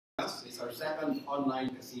our second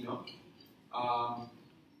online casino.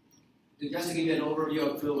 Just to give you an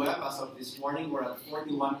overview of PhilWeb, as of this morning, we're at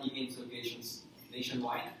 41 eGames locations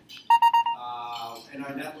nationwide. And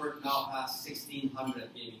our network now has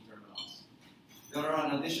 1,600 gaming terminals. There are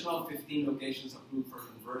an additional 15 locations approved for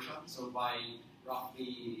conversion, so by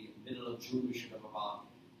roughly middle of June, we should have about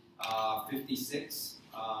 56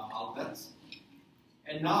 outlets.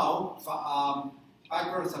 And now,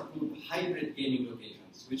 PhilWeb has approved hybrid gaming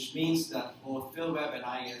locations, which means that both PhilWeb and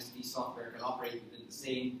ISD software can operate within the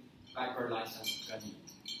same PhilWeb license venue.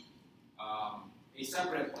 A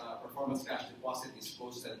separate performance cash deposit is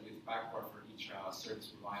posted with PhilWeb for each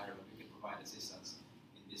service provider, but we can provide assistance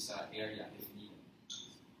in this area if needed.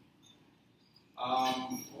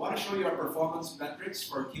 I want to show you our performance metrics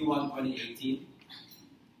for Q1 2018.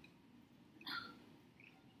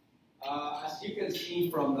 As you can see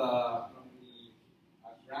from the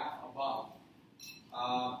graph above,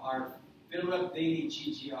 our PhilWeb daily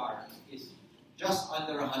GGR is just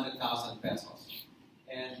under 100,000 pesos.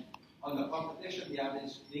 And on the competition, the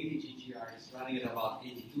average daily GGR is running at about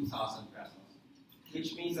 82,000 pesos,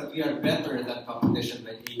 which means that we are better than competition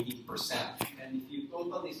by 18%. And if you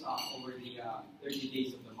total this up over the 30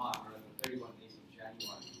 days of the month, or the 31 days of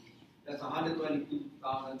January, that's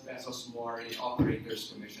 122,000 pesos more in operators'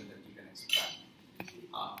 commission that you can expect.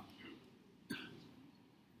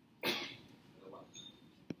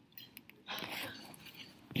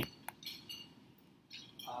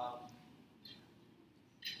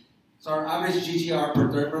 So our average GGR per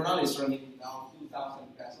terminal is running now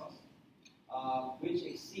 2,000 pesos, which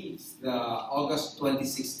exceeds the August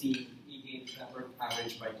 2016 eGames network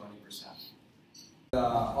average by 20%. The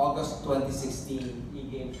August 2016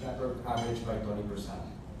 eGames network average by 20%.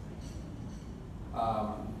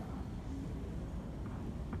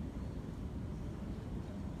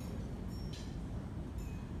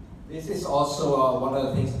 This is also one of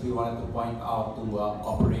the things that we wanted to point out to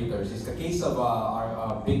operators. It's the case of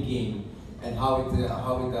our big game and how it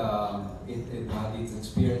had its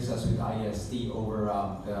experiences with IST over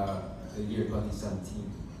the year 2017.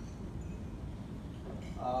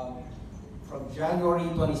 From January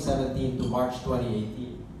 2017 to March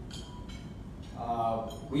 2018,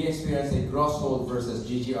 we experienced a gross hold versus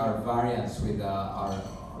GGR variance with our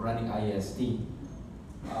running IST.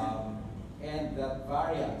 And that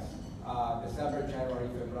variance, December, January,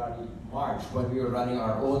 February, March, when we were running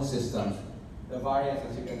our own systems, the variance,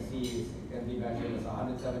 as you can see, can be measured as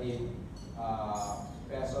 178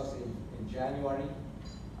 pesos in January,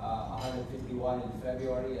 151 in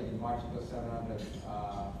February, and in March it was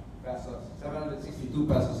 762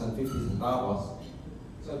 pesos and 50 centavos.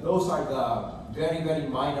 So those are the very, very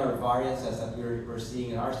minor variances that we're seeing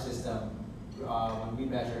in our system when we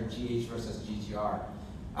measure GH versus GGR.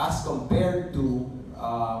 As compared to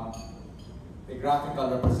the graphical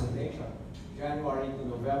representation, January to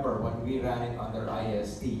November, when we ran it under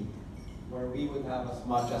IST, where we would have as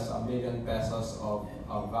much as 1 million pesos of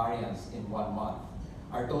variance in 1 month.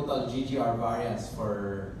 Our total GGR variance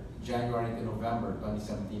for January to November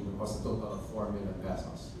 2017 was a total of 4 million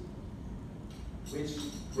pesos,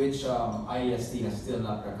 which IST has still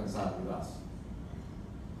not reconciled with us.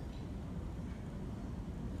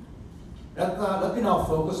 Let me now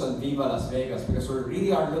focus on Viva Las Vegas, because we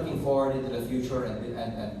really are looking forward into the future, and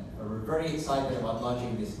we're very excited about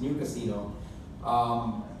launching this new casino.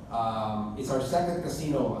 It's our second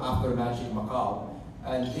casino after Magic Macau,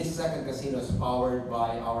 and this second casino is powered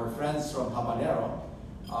by our friends from Habanero,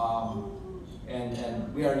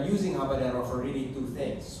 and we are using Habanero for really two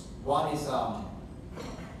things. One is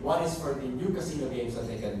for the new casino games that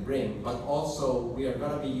they can bring, but also we are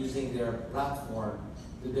going to be using their platform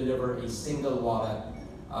to deliver a single wallet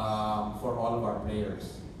for all of our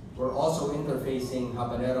players. We're also interfacing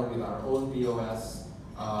Habanero with our own POS,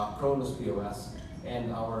 Kronos POS,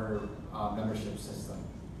 and our membership system.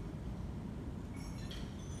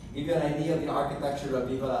 Give you an idea of the architecture of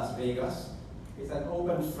Viva Las Vegas. It's an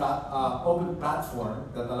open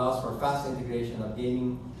platform that allows for fast integration of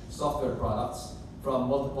gaming software products from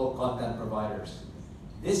multiple content providers.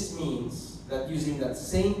 This means that using that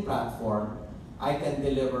same platform, I can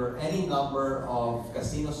deliver any number of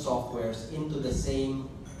casino softwares into the same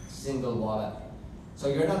single wallet. So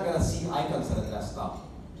you're not going to see icons on the desktop.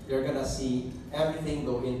 You're going to see everything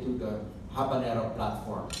go into the Habanero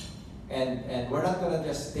platform. And we're not going to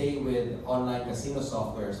just stay with online casino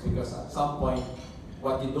softwares, because at some point,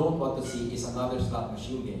 what you don't want to see is another slot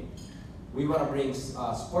machine game. We want to bring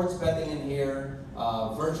sports betting in here,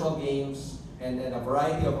 virtual games, and a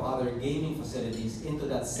variety of other gaming facilities into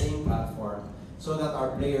that same platform, so that our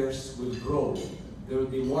players will grow. There will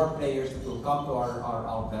be more players that will come to our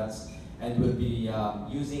outlets, and will be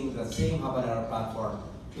using the same Habanero platform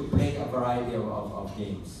to play a variety of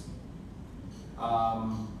games.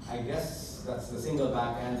 I guess that's the single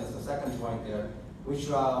backend, that's the second point there, which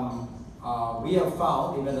we have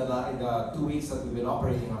found, even in the 2 weeks that we've been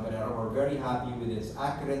operating Habanero, we're very happy with its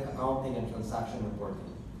accurate accounting and transaction reporting.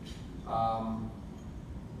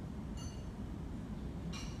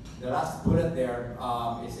 The last bullet there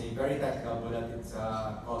is a very technical bullet. It's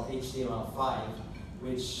called HTML5,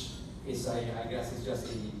 which is, I guess, is just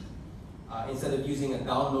a, instead of using a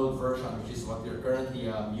download version, which is what you're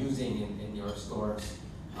currently using in your stores,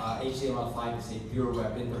 HTML5 is a pure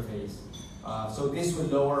web interface. So this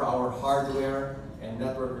would lower our hardware and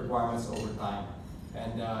network requirements over time.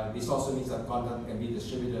 And this also means that content can be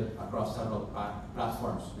distributed across several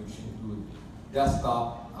platforms, which include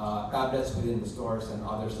desktop, tablets within the stores, and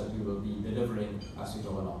others that we will be delivering as we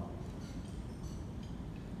go along.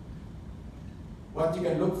 What you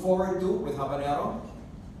can look forward to with Habanero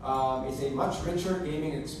is a much richer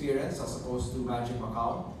gaming experience as opposed to Magic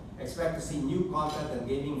Macau. Expect to see new content and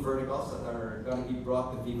gaming verticals that are going to be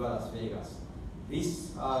brought to Viva Las Vegas.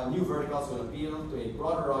 These new verticals will appeal to a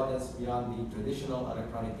broader audience beyond the traditional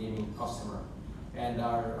electronic gaming customer. And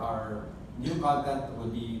our new content will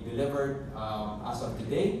be delivered as of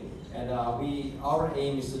today, and our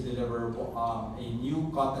aim is to deliver a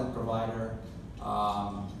new content provider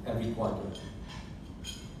every quarter.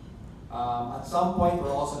 At some point,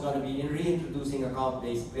 we're also going to be reintroducing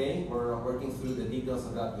account-based pay. We're working through the details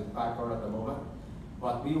of that with Packard at the moment.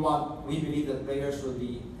 But we believe that players will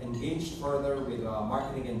be engaged further with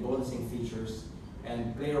marketing and bonusing features,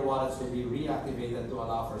 and player wallets will be reactivated to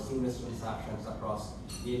allow for seamless transactions across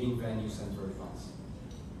gaming venues and verticals.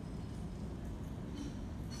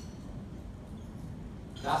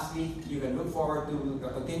 Lastly, you can look forward to the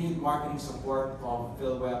continued marketing support of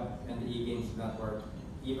PhilWeb and the eGames Network,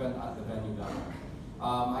 even at the venue level.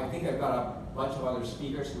 I think I've got a bunch of other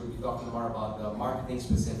speakers who will be talking more about the marketing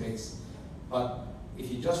specifics, but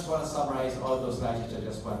if you just want to summarize all those slides which I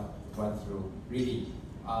just went through, really,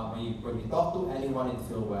 when you talk to anyone in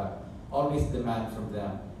PhilWeb, always demand from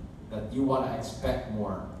them that you want to expect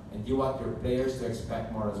more, and you want your players to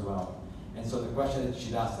expect more as well. And so the question that you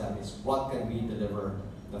should ask them is, what can we deliver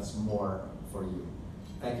that's more for you?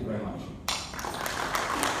 Thank you very much.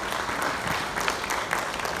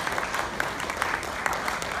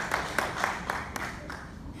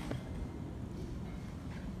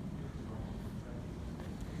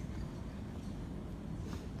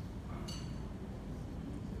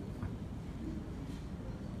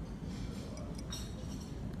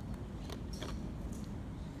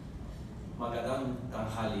 Magandang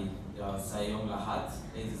tanghali sa iyong lahat,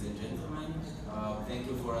 ladies and gentlemen. Thank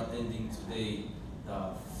you for attending today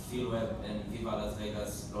the PhilWeb and Viva Las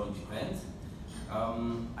Vegas launch event.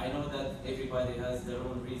 I know that everybody has their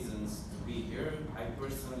own reasons to be here. I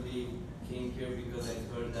personally came here because I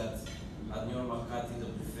heard that at New Makati the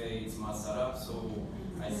buffet is masarap, so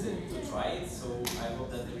I said to try it. So I hope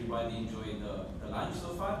that everybody enjoyed the lunch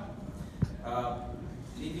so far.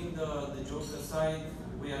 Leaving the joke aside,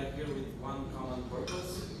 we are here with one common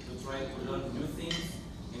purpose, to try to learn new things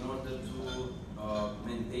in order to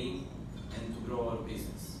maintain and to grow our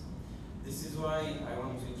business. This is why I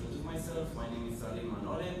want to introduce myself. My name is Salim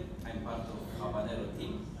Manole. I'm part of Habanero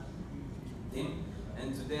team.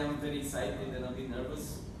 And today I'm very excited and a bit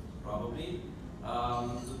nervous, probably,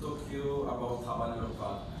 to talk to you about Habanero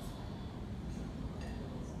product.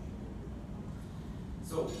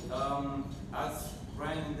 So, as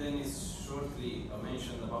Brian and Dennis shortly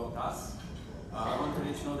mentioned about us, I want to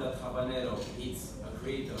let you know that Habanero is a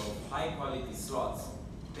creator of high-quality slots,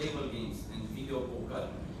 table games, and video poker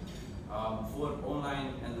for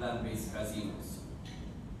online and land-based casinos.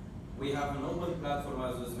 We have an open platform,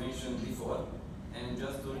 as was mentioned before, and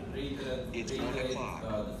just to reiterate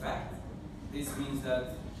the fact, this means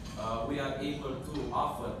that we are able to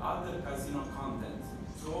offer other casino content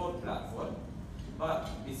through our platform. But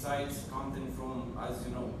besides content from, as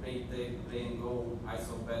you know, Play and Go,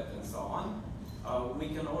 ISOBet, and so on, we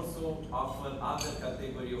can also offer other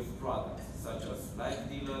category of products, such as live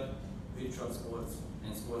dealer, virtual sports,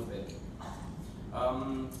 and sports betting.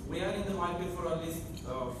 We are in the market for at least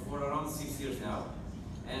for around 6 years now,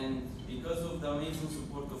 and because of the amazing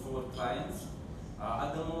support of our clients,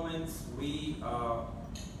 at the moment we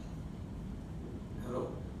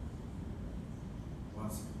hello.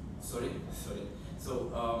 Sorry.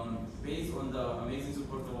 So, based on the amazing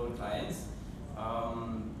support of our clients,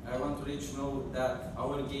 I want to let you know that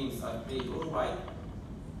our games are played worldwide,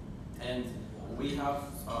 and we have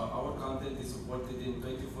our content is supported in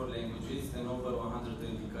 24 languages and over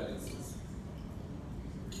 120 currencies.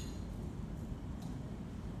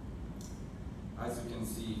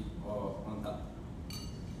 see on top.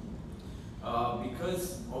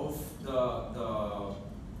 Because of the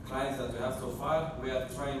clients that we have so far, we are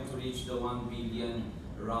trying to reach the 1 billion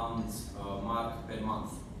rounds mark per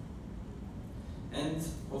month. And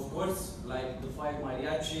of course, like the 5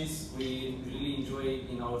 mariachis, we really enjoy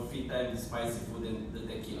in our free time the spicy food and the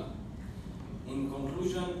tequila. In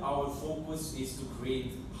conclusion, our focus is to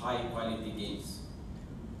create high quality games.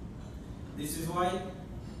 This is why,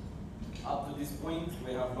 up to this point,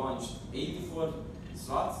 we have launched 84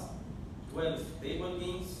 slots, 12 table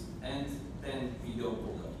games, and 10 video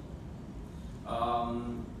poker.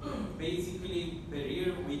 Basically, per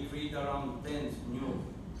year, we create around 10 new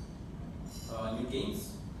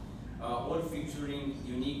games, all featuring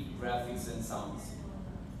unique graphics and sounds.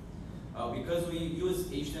 Because we use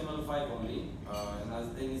HTML5 only, and as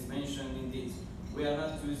Dennis mentioned indeed, we are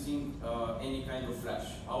not using any kind of Flash.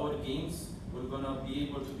 Our games are going to be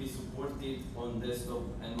able to be supported on desktop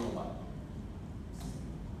and mobile.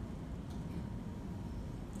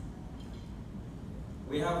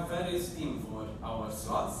 We have various themes for our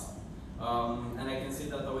slots, and I can say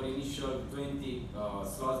that our initial 20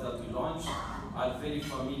 slots that we launched are very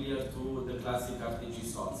familiar to the classic RPG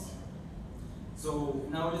slots. So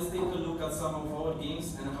now let's take a look at some of our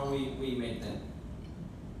games and how we made them.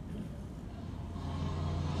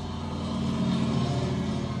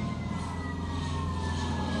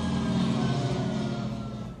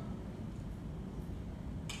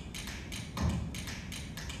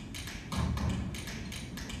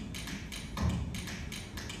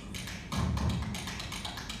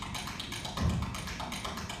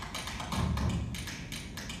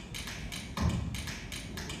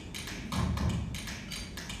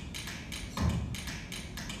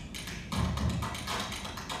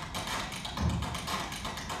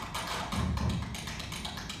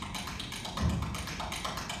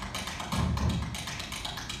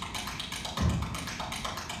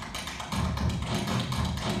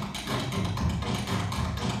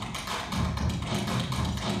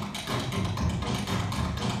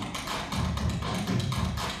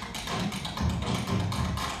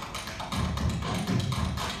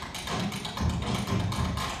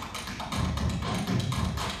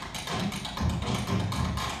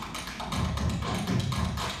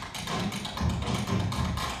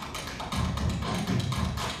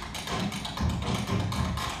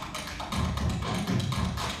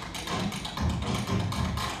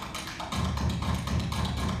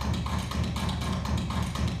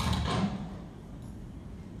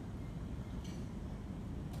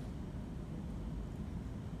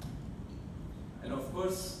 Of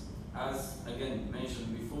course, as again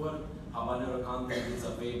mentioned before, Habanero content is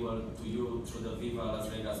available to you through the Viva Las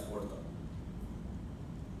Vegas portal.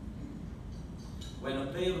 When a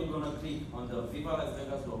player is going to click on the Viva Las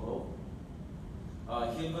Vegas logo,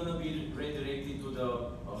 he's going to be redirected to the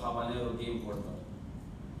Habanero game portal.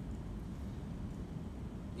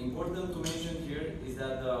 Important to mention here is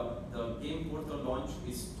that the game portal launch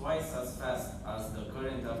is twice as fast as the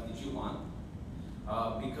current RPG one.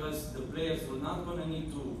 Because the players will not going to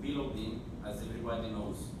need to be logged in, as everybody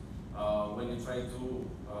knows. When you try to,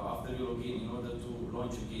 after you log in order to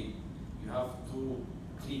launch a game, you have to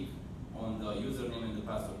click on the username and the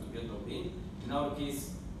password to get logged in. In our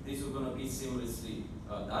case, this is going to be seamlessly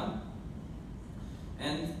done.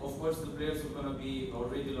 And of course, the players are going to be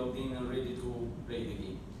already logged in and ready to play the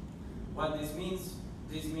game. What this means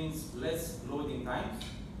less loading times,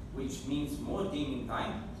 which means more gaming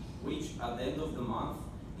time, which at the end of the month,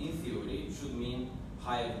 in theory, should mean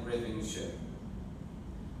higher revenue share.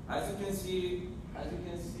 As you can see,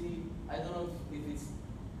 I don't know if it's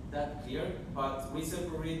that clear, but we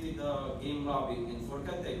separated the game lobby in 4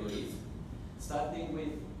 categories, starting with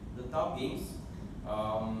the top games.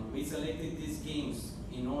 We selected these games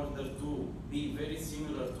in order to be very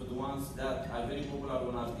similar to the ones that are very popular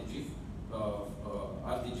on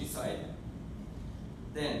RPG side.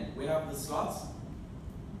 Then we have the slots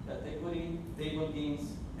category, table games,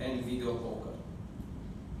 and video poker.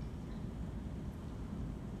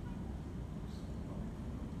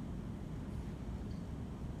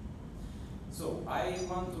 So I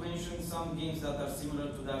want to mention some games that are similar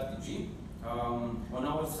to the RPG. On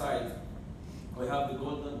our side, we have the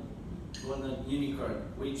Golden Unicorn,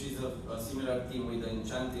 which is a similar theme with the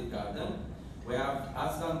Enchanted Garden. We have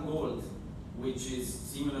Aslan Gold, which is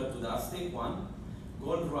similar to the Aztec one.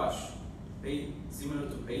 Gold Rush, similar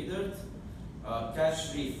to Pay Dirt.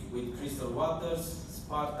 Cash Reef with Crystal Waters.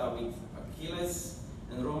 Sparta with Achilles.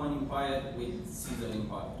 And Roman Empire with Caesar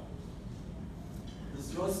Empire. The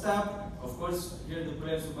slow tab, of course, here the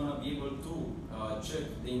players are going to be able to check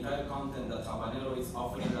the entire content that Habanero is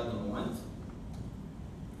offering at the moment.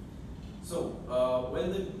 So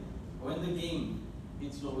when the game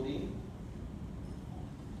is loading,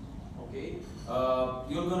 okay,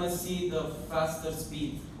 you're gonna see the faster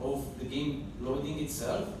speed of the game loading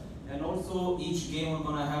itself, and also each game are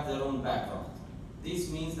gonna have their own background. This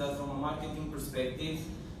means that from a marketing perspective,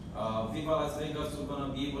 Viva Las Vegas are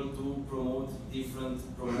gonna be able to promote different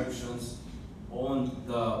promotions on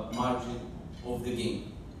the margin of the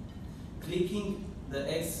game. Clicking the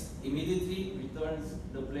X immediately returns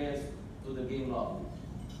the players to the game lobby.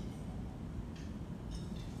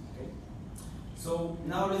 Okay. So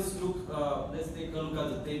now let's take a look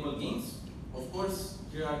at the table games. Of course,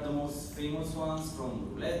 here are the most famous ones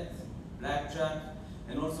from roulette, blackjack,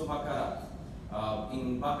 and also baccarat.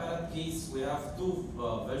 In baccarat case, we have two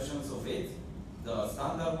versions of it: the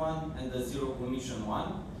standard one and the zero commission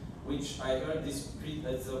one, which I heard is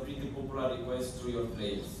a pretty popular request through your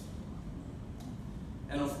players.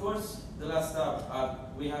 And of course, the last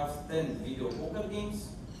up, we have 10 video poker games,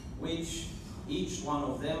 which each one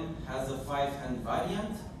of them has a 5-hand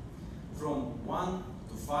variant from 1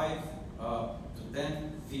 to 5 to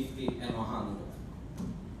 10, 50, and 100.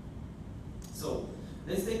 So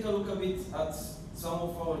let's take a look a bit at some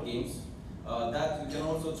of our games that you can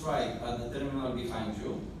also try at the terminal behind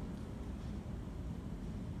you.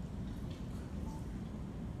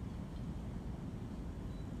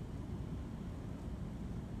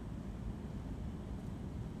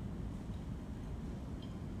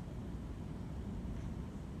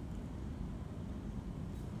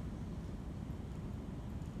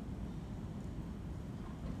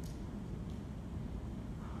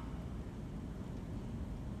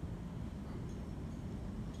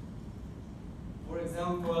 For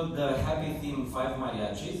example, the Happy Theme 5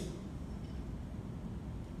 Mariachis.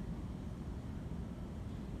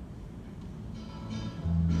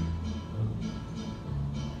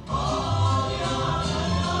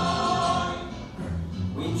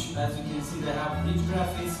 Which, as you can see, they have rich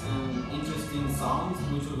graphics and interesting sounds,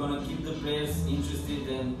 which are going to keep the players interested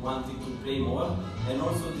and wanting to play more, and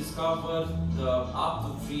also discover the up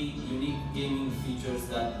to 3 unique gaming features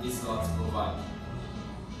that these slots provide.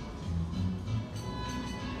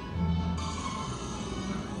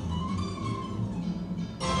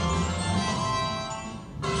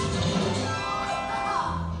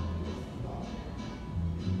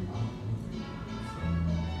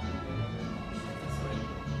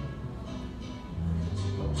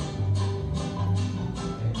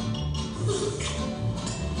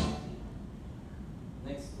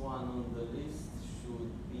 On the list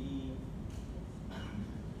should be,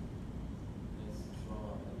 let's try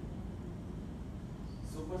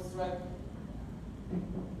Super Strike,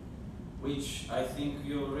 which I think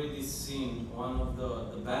you already seen one of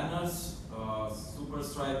the banners. Super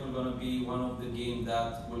Strike is gonna be one of the games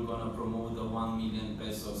that we're gonna promote the 1 million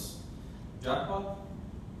pesos jackpot.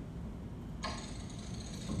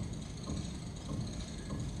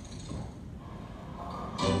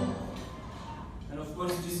 And of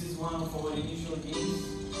course, this is one of our initial games,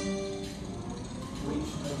 which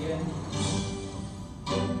again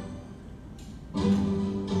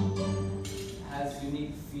has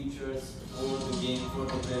unique features for the game for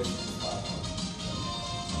the players to start.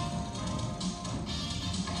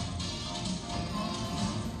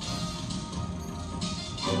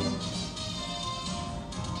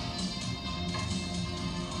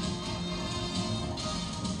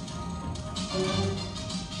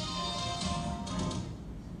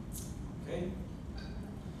 Okay,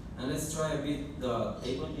 and let's try a bit the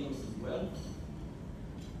table games as well.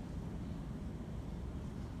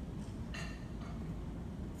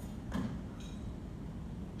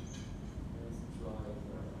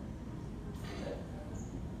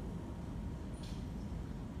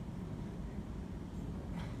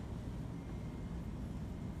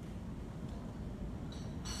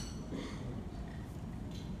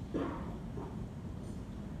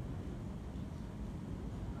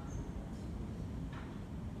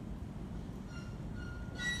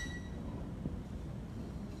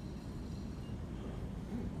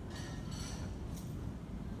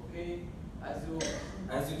 Okay,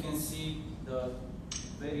 as you can see, the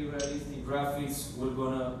very realistic graphics will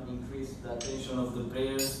gonna increase the attention of the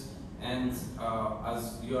players, and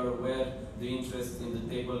as you are aware, the interest in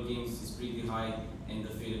the table games is pretty high in the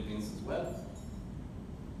Philippines as well.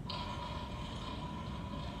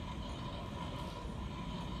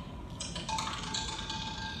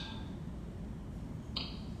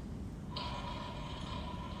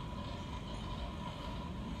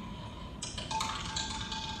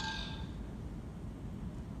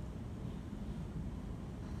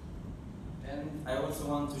 And I also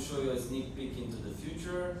want to show you a sneak peek into the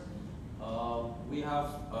future. We have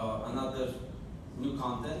another new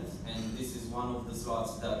content, and this is one of the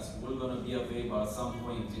slots that will going to be available at some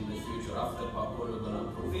point in the future after Paco we're going to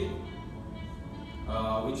approve it,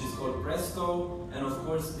 which is called Presto, and of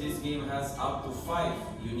course this game has up to 5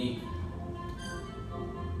 unique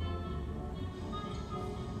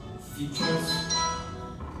features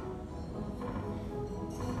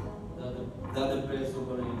that the players are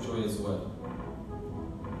going to enjoy as well.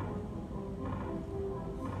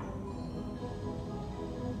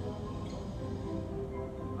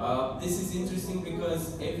 This is interesting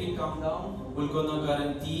because every countdown will gonna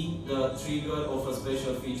guarantee the trigger of a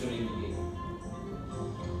special feature in the game.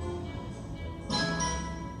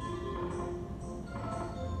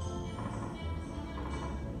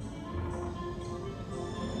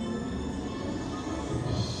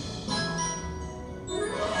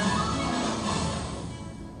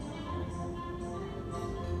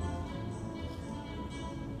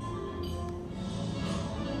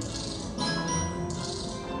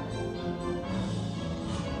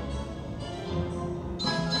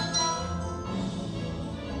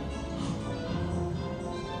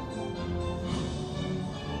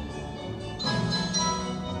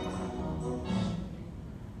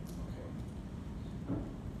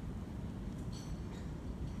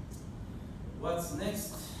 What's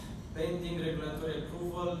next? Pending regulatory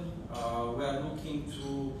approval. We are looking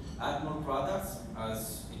to add more products,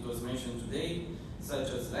 as it was mentioned today, such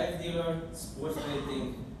as live dealer, sports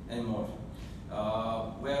betting, and more.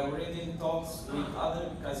 We are already in talks with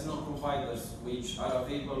other casino providers which are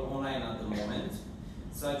available online at the moment,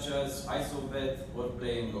 such as ISOBet or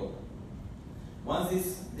Play and Go. Once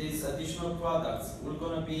these additional products are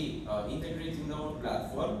going to be integrated in our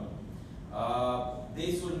platform,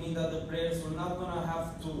 this will mean that the players will not going to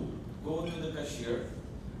have to go to the cashier,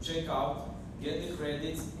 check out, get the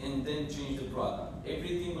credits, and then change the product.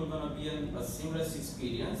 Everything will going to be a seamless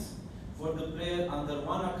experience for the player under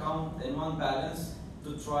one account and one balance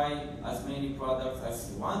to try as many products as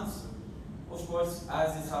he wants, of course,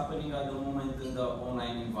 as is happening at the moment in the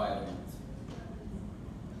online environment.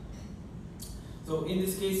 So in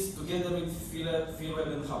this case, together with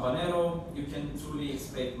PhilWeb and Habanero, you can truly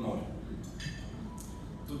expect more.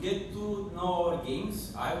 To get to know our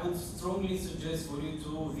games, I would strongly suggest for you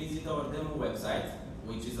to visit our demo website,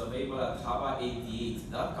 which is available at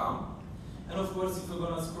haba88.com. And of course, if you're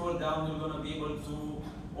going to scroll down, you're going to be able to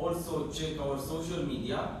also check our social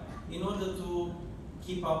media in order to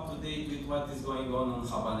keep up to date with what is going on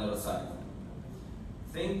Habanero side.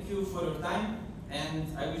 Thank you for your time,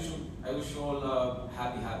 and I wish you all a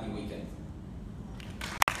happy weekend.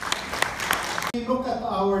 We look at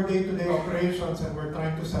our day-to-day operations and we're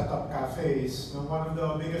trying to set up cafes. Now, one of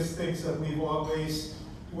the biggest things that we've always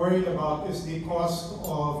worried about is the cost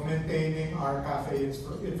of maintaining our cafe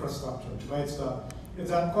infrastructure. Right? It's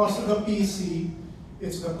that cost of the PC,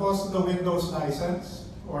 it's the cost of the Windows license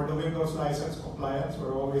or the Windows license compliance.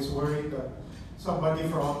 We're always worried that somebody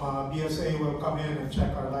from BSA will come in and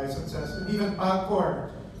check our licenses. And even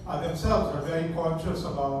PAGCOR themselves are very conscious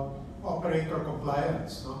about operator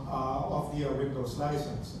compliance of the Windows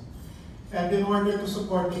license. And in order to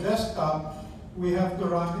support the desktop, we have to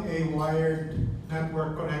run a wired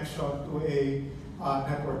network connection to a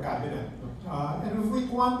network cabinet. And if we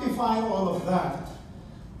quantify all of that,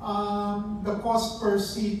 the cost per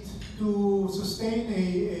seat to sustain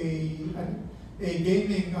a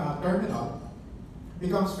gaming terminal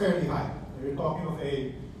becomes fairly high. You're talking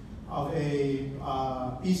of a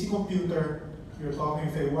PC computer. You're talking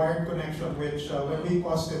of a wired connection, which when we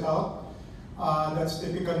cost it out, that's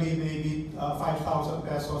typically maybe 5,000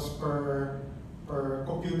 pesos per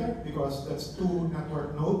computer, because that's 2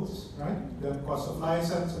 network nodes, right? The cost of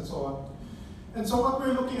license and so on. And so what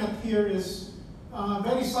we're looking at here is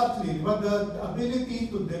very subtly, but the ability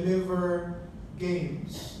to deliver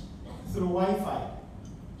games through Wi-Fi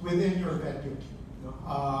within your venue.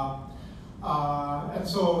 And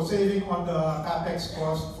so saving on the CapEx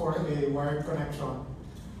cost for a wired connection.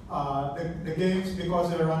 The games, because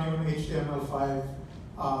they're running on HTML5,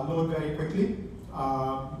 load very quickly.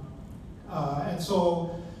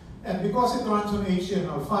 And because it runs on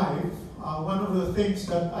HTML5, one of the things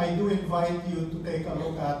that I do invite you to take a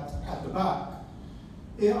look at the back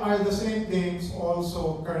are the same games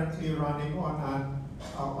also currently running on a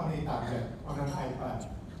tablet, on an iPad.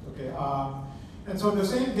 Okay. And so the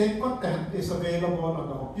same game content is available on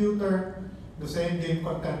the computer, the same game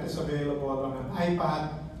content is available on an iPad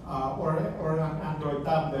or an Android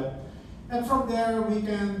tablet. And from there, we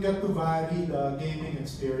can get to vary the gaming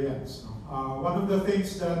experience. One of the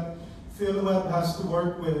things that PhilWeb has to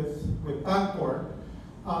work with PAGCOR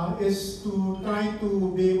is to try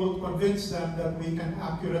to be able to convince them that we can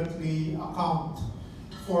accurately account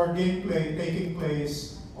for gameplay taking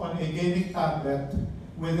place on a gaming tablet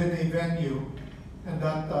within a venue, and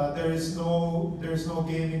that there's no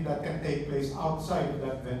gaming that can take place outside of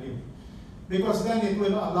that venue. Because then it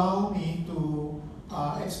will allow me to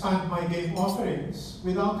expand my game offerings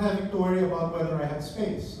without having to worry about whether I have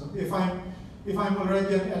space. If I'm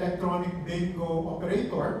already an electronic bingo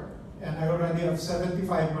operator, and I already have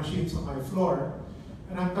 75 machines on my floor,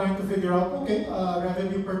 and I'm trying to figure out, okay,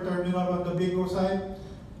 revenue per terminal on the bingo side,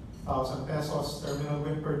 1,000 pesos terminal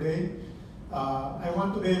win per day. I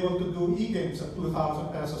want to be able to do e-games at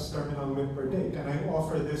 2,000 pesos terminal win per day. Can I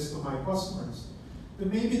offer this to my customers? Then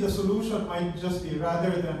maybe the solution might just be,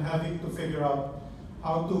 rather than having to figure out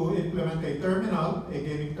how to implement a terminal, a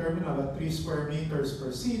gaming terminal at 3 square meters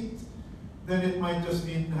per seat, then it might just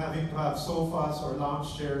mean having to have sofas or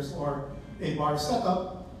lounge chairs or a bar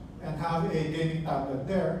setup and have a gaming tablet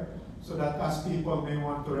there, so that as people may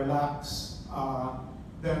want to relax,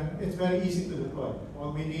 then it's very easy to deploy.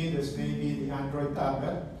 All we need is maybe the Android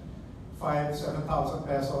tablet, 7,000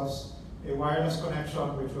 pesos, a wireless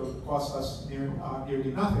connection which will cost us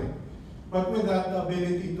nearly nothing. But with that, the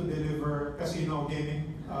ability to deliver casino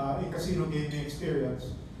gaming, a casino gaming experience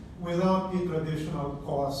without the traditional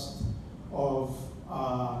cost of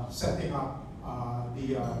setting up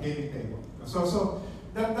the gaming table. So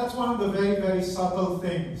that's one of the very, very subtle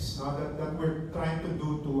things that we're trying to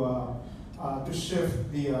do to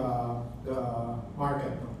shift the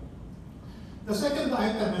market. The second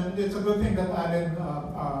item, and it's a good thing that Alan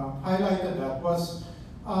highlighted that, was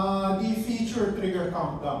the feature trigger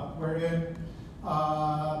countdown, wherein